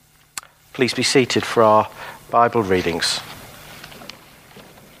Please be seated for our Bible readings.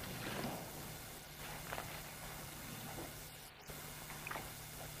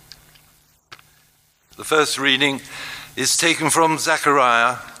 The first reading is taken from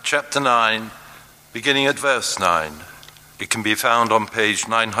Zechariah chapter 9, beginning at verse 9. It can be found on page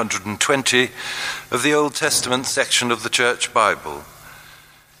 920 of the Old Testament section of the Church Bible.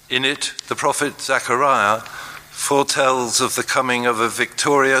 In it, the prophet Zechariah foretells of the coming of a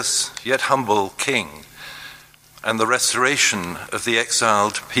victorious yet humble king and the restoration of the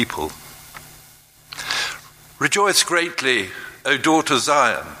exiled people. Rejoice greatly, O daughter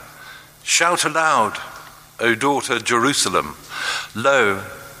Zion. Shout aloud, O daughter Jerusalem. Lo,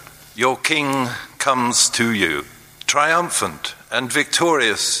 your king comes to you. Triumphant and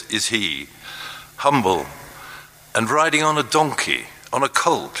victorious is he, humble and riding on a donkey, on a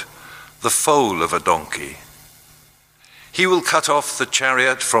colt, the foal of a donkey. He will cut off the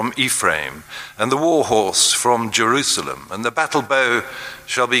chariot from Ephraim and the war horse from Jerusalem, and the battle bow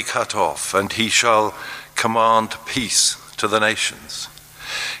shall be cut off, and he shall command peace to the nations.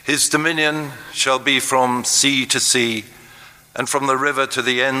 His dominion shall be from sea to sea, and from the river to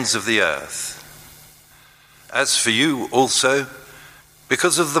the ends of the earth. As for you also,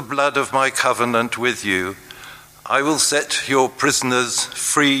 because of the blood of my covenant with you, I will set your prisoners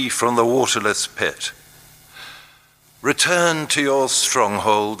free from the waterless pit. Return to your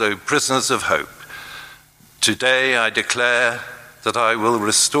stronghold, O prisoners of hope. Today I declare that I will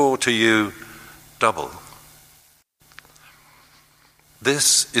restore to you double.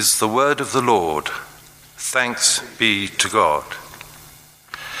 This is the word of the Lord. Thanks be to God.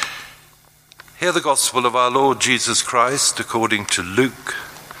 Hear the gospel of our Lord Jesus Christ according to Luke.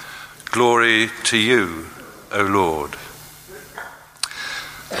 Glory to you, O Lord.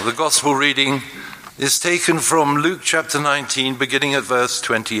 The gospel reading is taken from Luke chapter 19, beginning at verse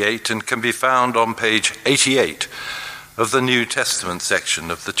 28, and can be found on page 88 of the New Testament section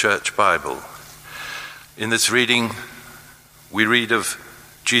of the Church Bible. In this reading, we read of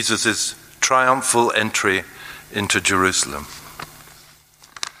Jesus' triumphal entry into Jerusalem.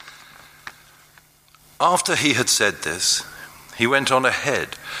 After he had said this, he went on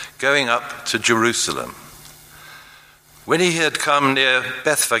ahead, going up to Jerusalem. When he had come near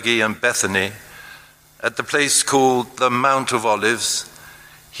Bethphage and Bethany, at the place called the Mount of Olives,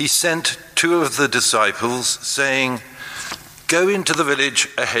 he sent two of the disciples, saying, "Go into the village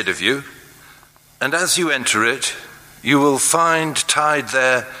ahead of you, and as you enter it, you will find tied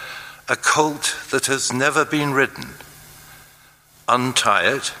there a colt that has never been ridden. Untie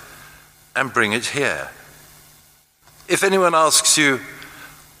it and bring it here. If anyone asks you,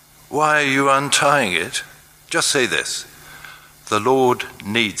 'Why are you untying it?' just say this, 'The Lord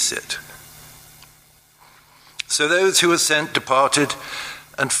needs it.'" So those who were sent departed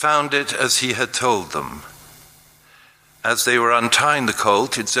and found it as he had told them. As they were untying the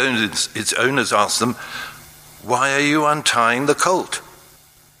colt, its owners asked them, "Why are you untying the colt?"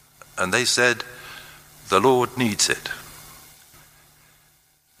 And they said, "The Lord needs it."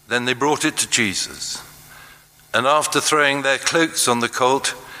 Then they brought it to Jesus, and after throwing their cloaks on the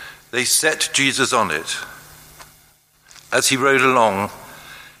colt, they set Jesus on it. As he rode along,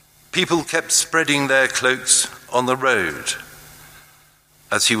 people kept spreading their cloaks on the road.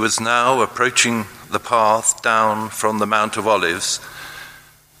 As he was now approaching the path down from the Mount of Olives,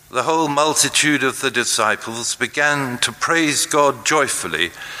 the whole multitude of the disciples began to praise God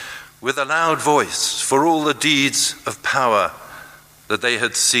joyfully with a loud voice for all the deeds of power that they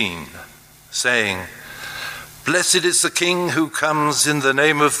had seen, saying, "Blessed is the King who comes in the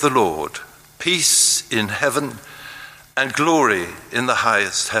name of the Lord, peace in heaven and glory in the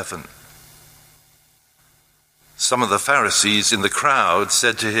highest heaven." Some of the Pharisees in the crowd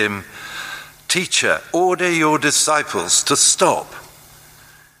said to him, "Teacher, order your disciples to stop."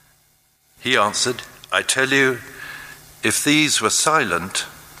 He answered, "I tell you, if these were silent,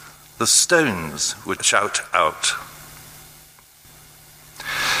 the stones would shout out."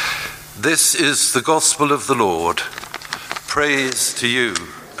 This is the gospel of the Lord. Praise to you,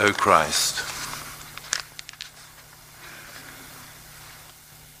 O Christ.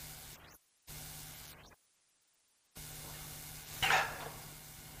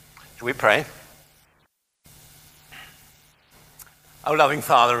 Shall we pray? Our loving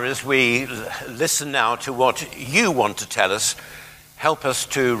Father, as we listen now to what you want to tell us, help us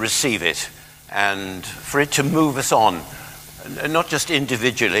to receive it and for it to move us on, not just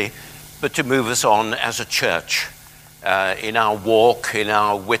individually, but to move us on as a church in our walk, in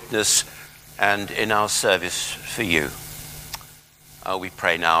our witness, and in our service for you. We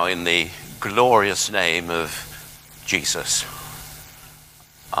pray now in the glorious name of Jesus.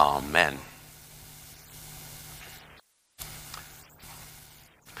 Amen.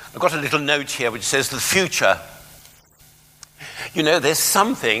 I've got a little note here which says the future. You know, there's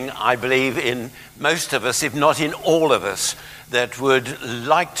something, I believe, in most of us, if not in all of us, that would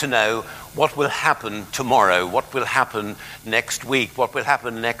like to know what will happen tomorrow, what will happen next week, what will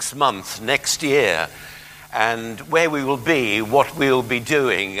happen next month, next year, and where we will be, what we will be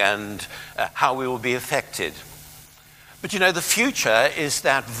doing, and how we will be affected. But you know, the future is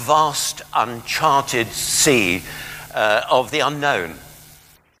that vast, uncharted sea of the unknown.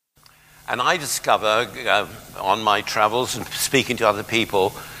 And I discover on my travels and speaking to other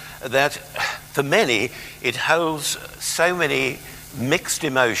people that for many it holds so many mixed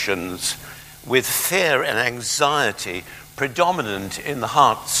emotions, with fear and anxiety predominant in the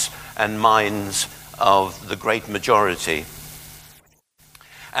hearts and minds of the great majority.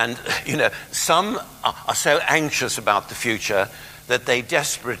 And, you know, some are so anxious about the future that they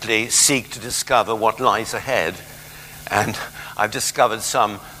desperately seek to discover what lies ahead. And I've discovered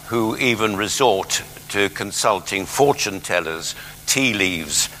some who even resort to consulting fortune tellers, tea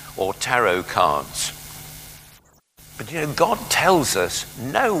leaves, or tarot cards. But, you know, God tells us,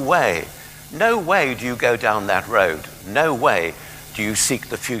 no way do you go down that road. No way do you seek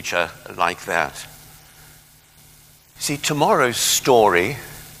the future like that. See, tomorrow's story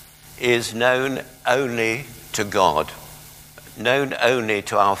is known only to God, known only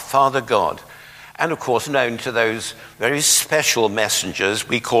to our Father God, and of course known to those very special messengers,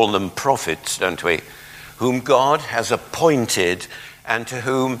 we call them prophets, don't we, whom God has appointed and to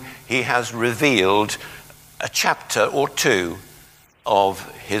whom he has revealed a chapter or two of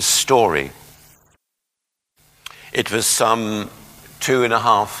his story. It was some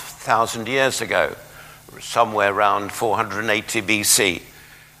 2,500 years ago, somewhere around 480 BC,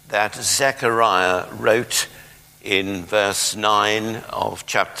 that Zechariah wrote in verse 9 of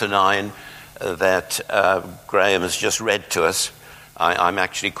chapter 9 that Graham has just read to us. I'm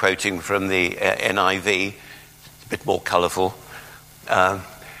actually quoting from the NIV, it's a bit more colourful.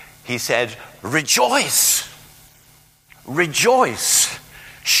 He said, "Rejoice, rejoice,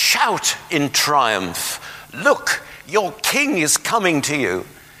 shout in triumph. Look, your king is coming to you.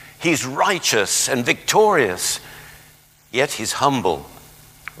 He's righteous and victorious, yet he's humble,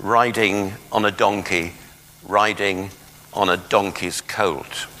 riding on a donkey, riding on a donkey's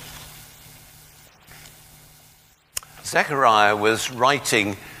colt." Zechariah was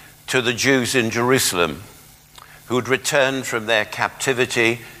writing to the Jews in Jerusalem who had returned from their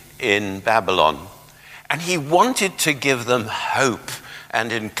captivity in Babylon. And he wanted to give them hope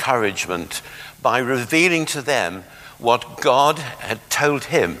and encouragement by revealing to them what God had told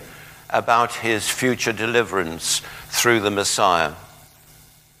him about his future deliverance through the Messiah.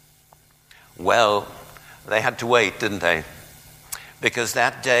 Well, they had to wait, didn't they? Because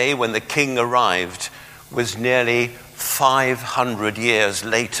that day when the king arrived was nearly 500 years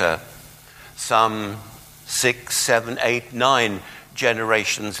later, some 6, 7, 8, 9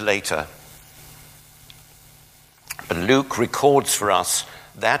 generations later. But Luke records for us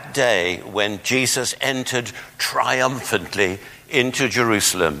that day when Jesus entered triumphantly into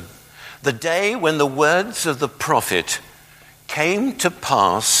Jerusalem, the day when the words of the prophet came to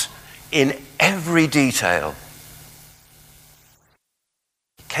pass in every detail.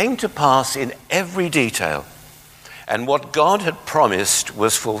 Came to pass in every detail. And what God had promised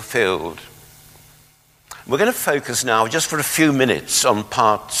was fulfilled. We're going to focus now just for a few minutes on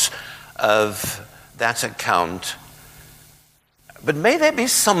parts of that account. But may there be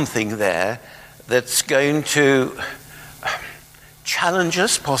something there that's going to challenge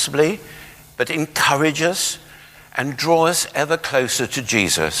us, possibly, but encourage us and draw us ever closer to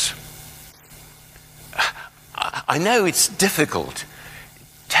Jesus. I know it's difficult,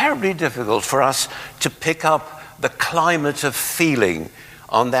 terribly difficult for us to pick up the climate of feeling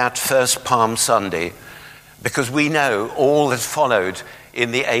on that first Palm Sunday, because we know all that followed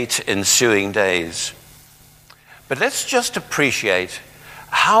in the 8 ensuing days. But let's just appreciate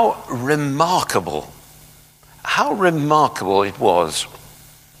how remarkable it was.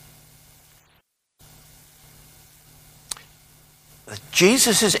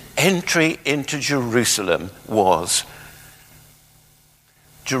 Jesus' entry into Jerusalem was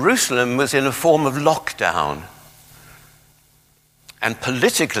in a form of lockdown. And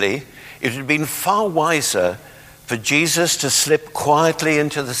politically, it would have been far wiser for Jesus to slip quietly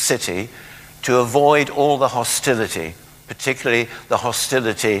into the city to avoid all the hostility, particularly the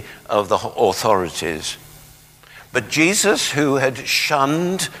hostility of the authorities. But Jesus, who had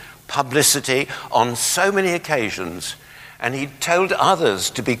shunned publicity on so many occasions, and he told others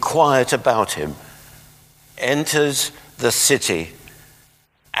to be quiet about him, enters the city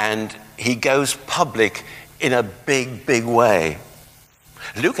and he goes public in a big, big way.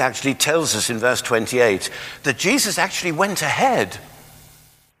 Luke actually tells us in verse 28 that Jesus actually went ahead.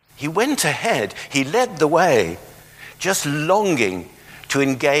 He went ahead. He led the way, just longing to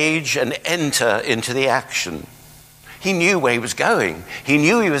engage and enter into the action. He knew where he was going. He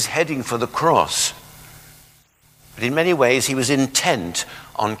knew he was heading for the cross. But in many ways, he was intent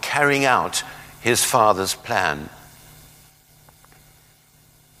on carrying out his Father's plan.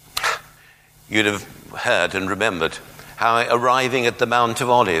 You'd have heard and remembered how, arriving at the Mount of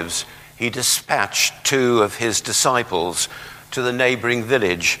Olives, he dispatched 2 of his disciples to the neighboring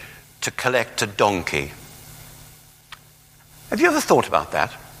village to collect a donkey. Have you ever thought about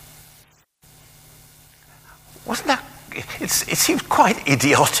that? Wasn't that, it seems quite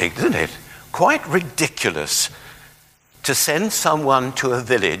idiotic, doesn't it? Quite ridiculous to send someone to a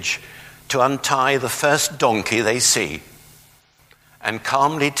village to untie the first donkey they see and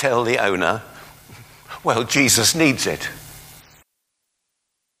calmly tell the owner, well, Jesus needs it.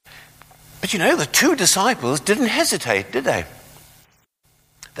 But you know, the 2 disciples didn't hesitate, did they?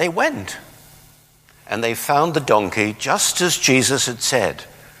 They went, and they found the donkey just as Jesus had said.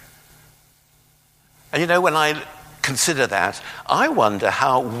 And you know, when I consider that, I wonder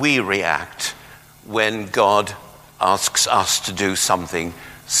how we react when God asks us to do something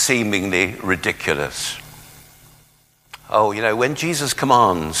seemingly ridiculous. Oh, you know, when Jesus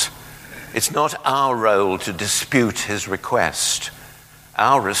commands, it's not our role to dispute his request.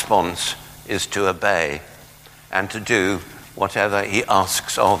 Our response is to obey and to do whatever he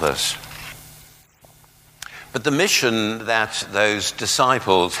asks of us. But the mission that those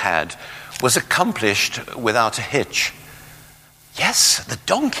disciples had was accomplished without a hitch. Yes, the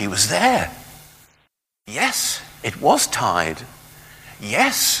donkey was there. Yes, it was tied.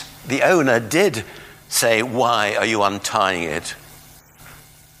 Yes, the owner did say, "Why are you untying it?"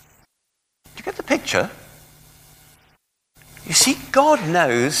 Do you get the picture? You see, God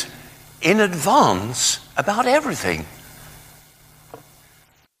knows in advance about everything.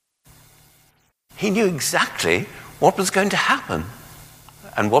 He knew exactly what was going to happen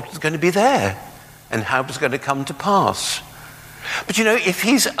and what was going to be there and how it was going to come to pass. But you know, if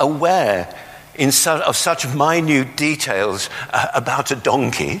he's aware of such minute details about a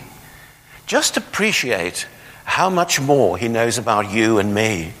donkey, just appreciate how much more he knows about you and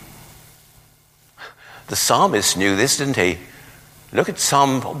me. The psalmist knew this, didn't he? Look at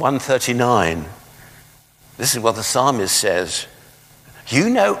Psalm 139. This is what the psalmist says. You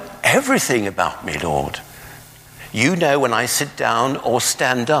know everything about me, Lord. You know when I sit down or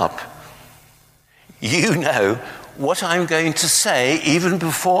stand up. You know what I'm going to say even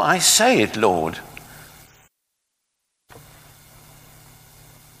before I say it, Lord.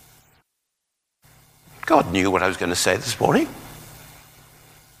 God knew what I was going to say this morning.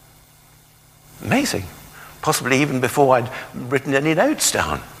 Amazing. Possibly even before I'd written any notes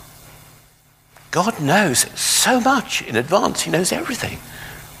down. God knows so much in advance. He knows everything.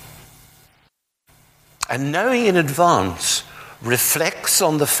 And knowing in advance reflects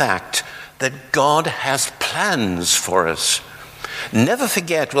on the fact that God has plans for us. Never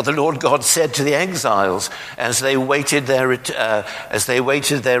forget what the Lord God said to the exiles as they waited their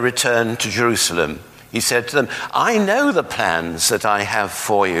return to Jerusalem. He said to them, I know the plans that I have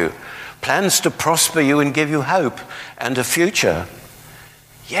for you, plans to prosper you and give you hope and a future.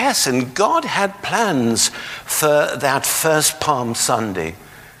 Yes, and God had plans for that first Palm Sunday.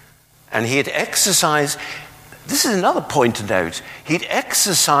 And he had exercised, this is another point to note, he'd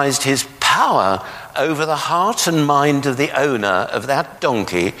exercised his power over the heart and mind of the owner of that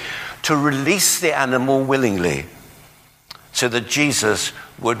donkey to release the animal willingly, so that Jesus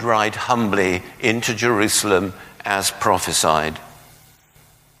would ride humbly into Jerusalem as prophesied.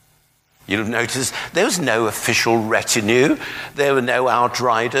 You'll notice there was no official retinue, there were no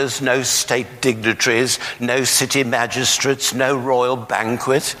outriders, no state dignitaries, no city magistrates, no royal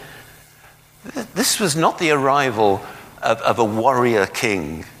banquet. This was not the arrival of a warrior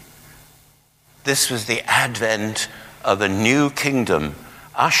king. This was the advent of a new kingdom,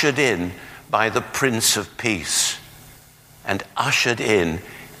 ushered in by the Prince of Peace, and ushered in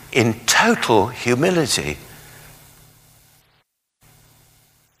total humility.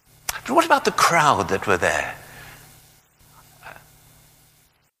 But what about the crowd that were there?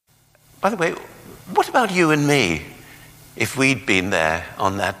 By the way, what about you and me if we'd been there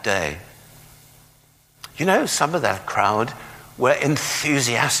on that day? You know, some of that crowd were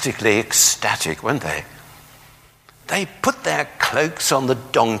enthusiastically ecstatic, weren't they? They put their cloaks on the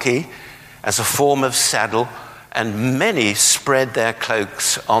donkey as a form of saddle, and many spread their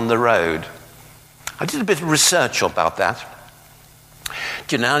cloaks on the road. I did a bit of research about that.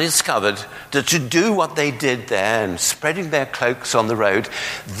 You now discovered that to do what they did there and spreading their cloaks on the road,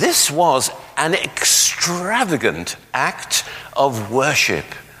 this was an extravagant act of worship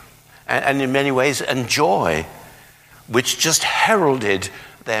and in many ways, and joy, which just heralded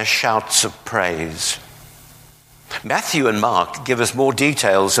their shouts of praise. Matthew and Mark give us more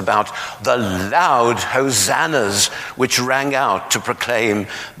details about the loud hosannas which rang out to proclaim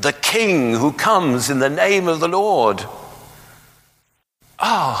the King who comes in the name of the Lord.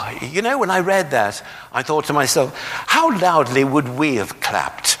 When I read that, I thought to myself, how loudly would we have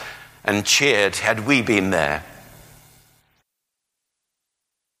clapped and cheered had we been there?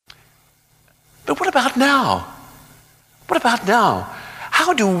 But what about now? What about now?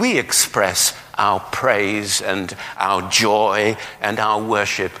 How do we express our praise and our joy and our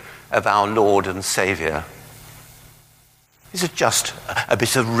worship of our Lord and Savior? Is it just a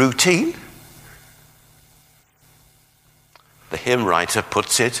bit of routine? The hymn writer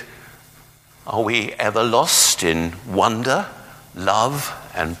puts it, are we ever lost in wonder, love,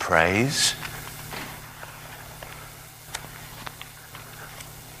 and praise?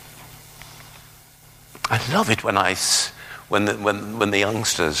 I love it when the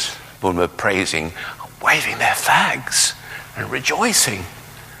youngsters, when we're praising, are waving their flags and rejoicing.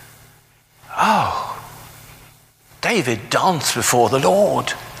 Oh, David danced before the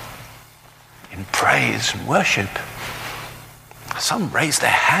Lord in praise and worship. Some raised their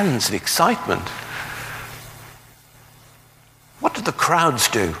hands in excitement. What do the crowds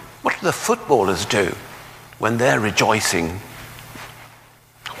do? What do the footballers do when they're rejoicing?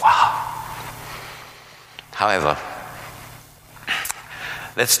 Wow. However,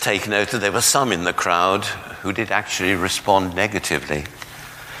 let's take note that there were some in the crowd who did actually respond negatively.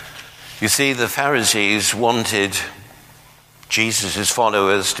 You see, the Pharisees wanted Jesus'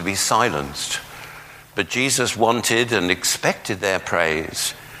 followers to be silenced, but Jesus wanted and expected their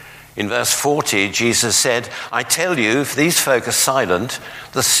praise. In verse 40, Jesus said, I tell you, if these folk are silent,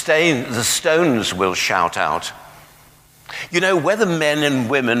 the stones will shout out. You know, whether men and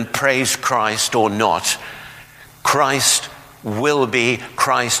women praise Christ or not, Christ will be,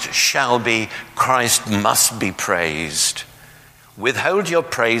 Christ shall be, Christ must be praised. Withhold your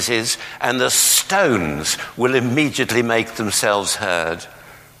praises, and the stones will immediately make themselves heard.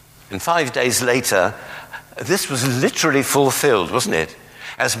 And 5 days later, this was literally fulfilled, wasn't it?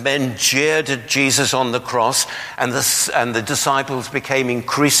 As men jeered at Jesus on the cross, and the disciples became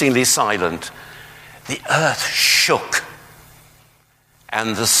increasingly silent, the earth shook,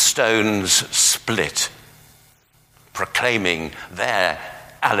 and the stones split, proclaiming their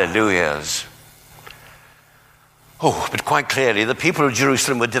alleluias. Oh, but quite clearly, the people of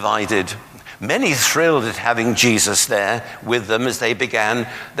Jerusalem were divided. Many thrilled at having Jesus there with them as they began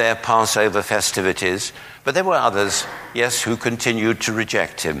their Passover festivities. But there were others, yes, who continued to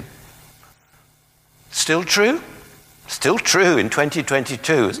reject him. Still true? Still true in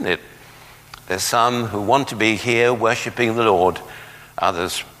 2022, isn't it? There's some who want to be here worshipping the Lord.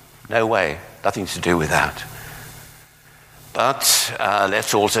 Others, no way, nothing to do with that. But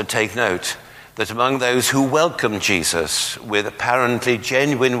let's also take note that among those who welcomed Jesus with apparently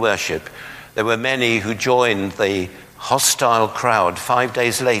genuine worship, there were many who joined the hostile crowd 5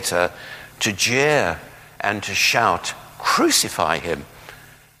 days later to jeer and to shout, "Crucify him!"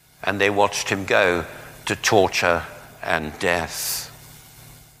 And they watched him go to torture and death.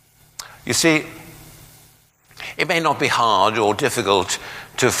 You see, it may not be hard or difficult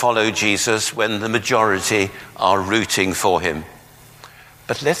to follow Jesus when the majority are rooting for him.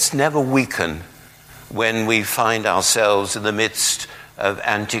 But let's never weaken when we find ourselves in the midst of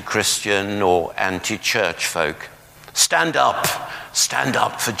anti-Christian or anti-church folk. Stand up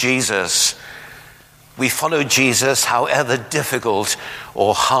for Jesus. We follow Jesus however difficult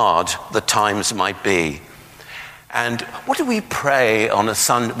or hard the times might be. And what do we pray on a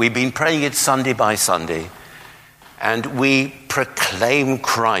Sunday? We've been praying it Sunday by Sunday. And we proclaim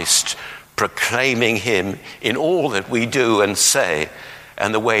Christ, proclaiming him in all that we do and say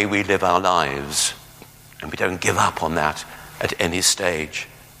and the way we live our lives. And we don't give up on that at any stage.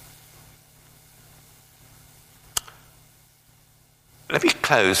 Let me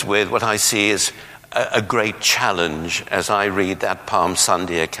close with what I see as a great challenge as I read that Palm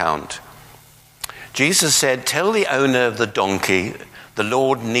Sunday account. Jesus said, "Tell the owner of the donkey, the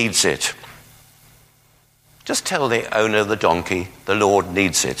Lord needs it." Just tell the owner of the donkey, the Lord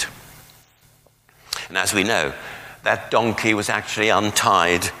needs it. And as we know, that donkey was actually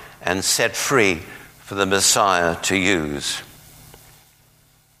untied and set free for the Messiah to use.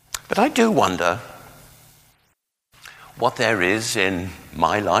 But I do wonder what there is in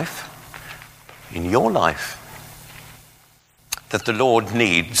my life, in your life, that the Lord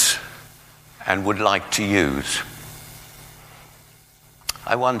needs and would like to use.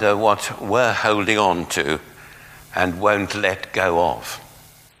 I wonder what we're holding on to and won't let go of.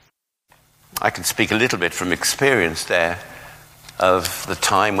 I can speak a little bit from experience there of the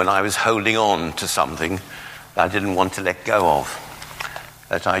time when I was holding on to something that I didn't want to let go of,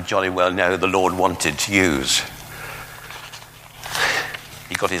 that I jolly well know the Lord wanted to use.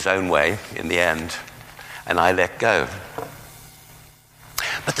 He got his own way in the end, and I let go.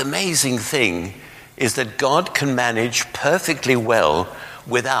 But the amazing thing is that God can manage perfectly well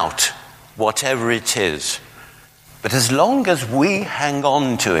without whatever it is. But as long as we hang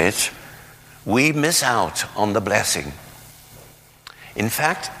on to it, we miss out on the blessing. In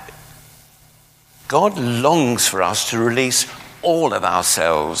fact, God longs for us to release all of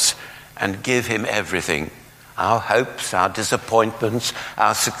ourselves and give him everything. Our hopes, our disappointments,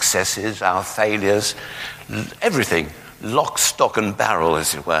 our successes, our failures, everything. Lock, stock and barrel,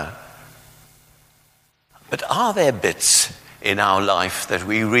 as it were. But are there bits in our life that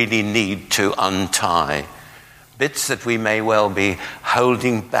we really need to untie? Bits that we may well be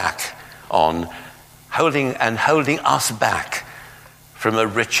holding back on, holding us back from a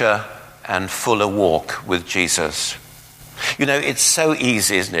richer and fuller walk with Jesus. You know, it's so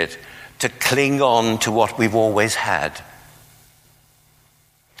easy, isn't it, to cling on to what we've always had.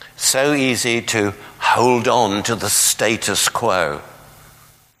 So easy to hold on to the status quo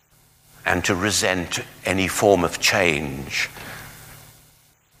and to resent any form of change.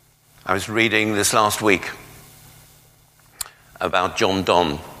 I was reading this last week about John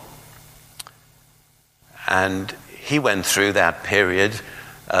Donne, and he went through that period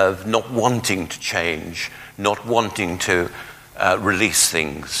of not wanting to change, not wanting to release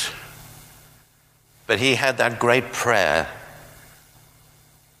things. But he had that great prayer,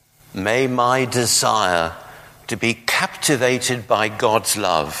 may my desire to be captivated by God's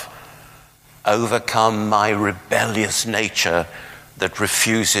love overcome my rebellious nature that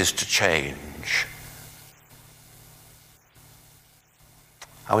refuses to change.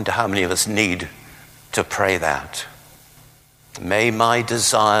 I wonder how many of us need to pray that. May my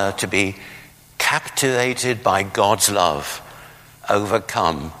desire to be captivated by God's love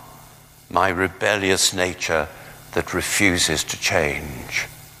overcome my rebellious nature that refuses to change.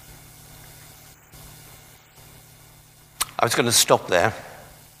 I was going to stop there.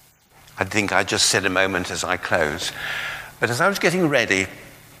 I think I just said a moment as I close. But as I was getting ready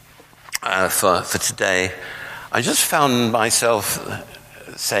for today, I just found myself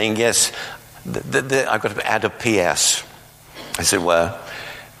saying, yes, I've got to add a PS, as it were,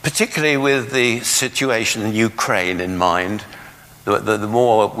 particularly with the situation in Ukraine in mind. The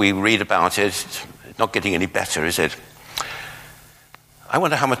more we read about it, it's not getting any better, is it? I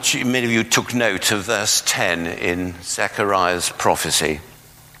wonder how many of you took note of verse 10 in Zechariah's prophecy.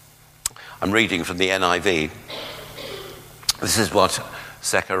 I'm reading from the NIV. This is what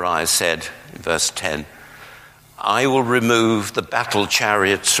Zechariah said in verse 10. I will remove the battle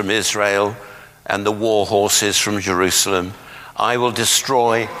chariots from Israel and the war horses from Jerusalem. I will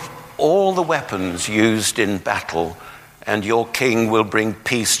destroy all the weapons used in battle, and your king will bring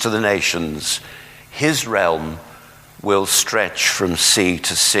peace to the nations. His realm will stretch from sea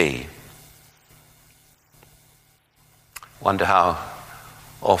to sea. Wonder how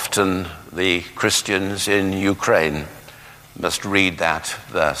often the Christians in Ukraine must read that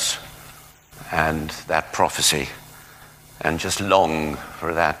verse and that prophecy and just long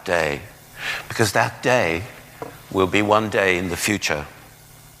for that day, because that day will be one day in the future.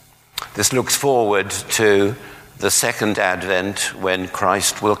 This looks forward to the second advent, when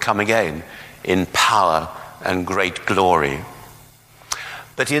Christ will come again in power and great glory.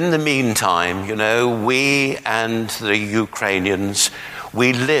 But in the meantime, you know, we and the Ukrainians,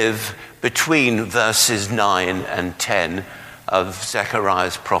 we live between verses 9 and 10 of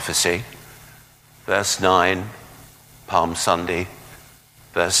Zechariah's prophecy. Verse 9, Palm Sunday.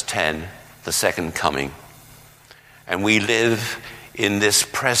 Verse 10, the second coming. And we live in this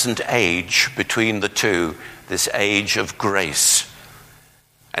present age between the two, this age of grace.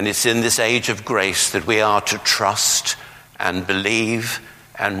 And it's in this age of grace that we are to trust and believe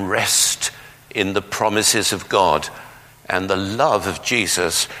and rest in the promises of God and the love of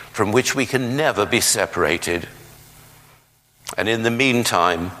Jesus, from which we can never be separated. And in the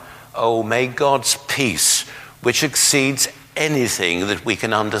meantime, oh, may God's peace, which exceeds anything that we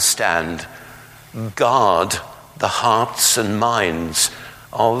can understand, guard the hearts and minds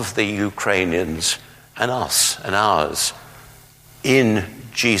of the Ukrainians and us and ours in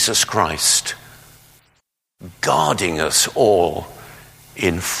Jesus Christ, guarding us all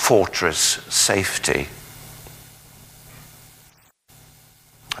in fortress safety.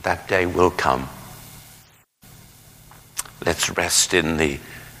 but that day will come. Let's rest in the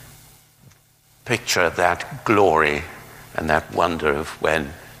picture of that glory and that wonder of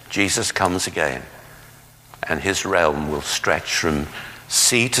when Jesus comes again and his realm will stretch from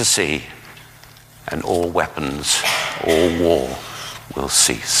sea to sea and all weapons, all war will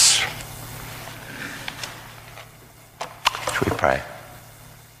cease. Shall we pray?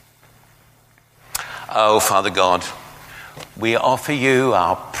 Oh, Father God, we offer you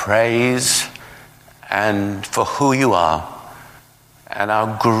our praise and for who you are, and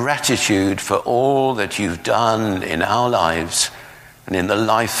our gratitude for all that you've done in our lives and in the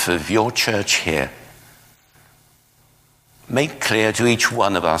life of your church here. Make clear to each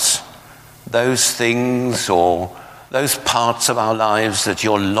one of us those things or those parts of our lives that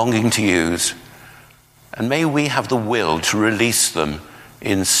you're longing to use, and may we have the will to release them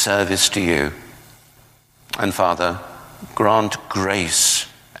in service to you. And Father, grant grace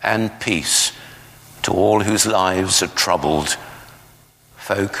and peace to all whose lives are troubled,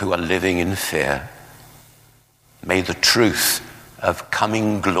 folk who are living in fear. May the truth of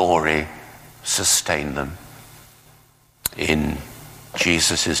coming glory sustain them. In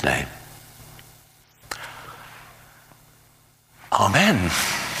Jesus' name. Amen.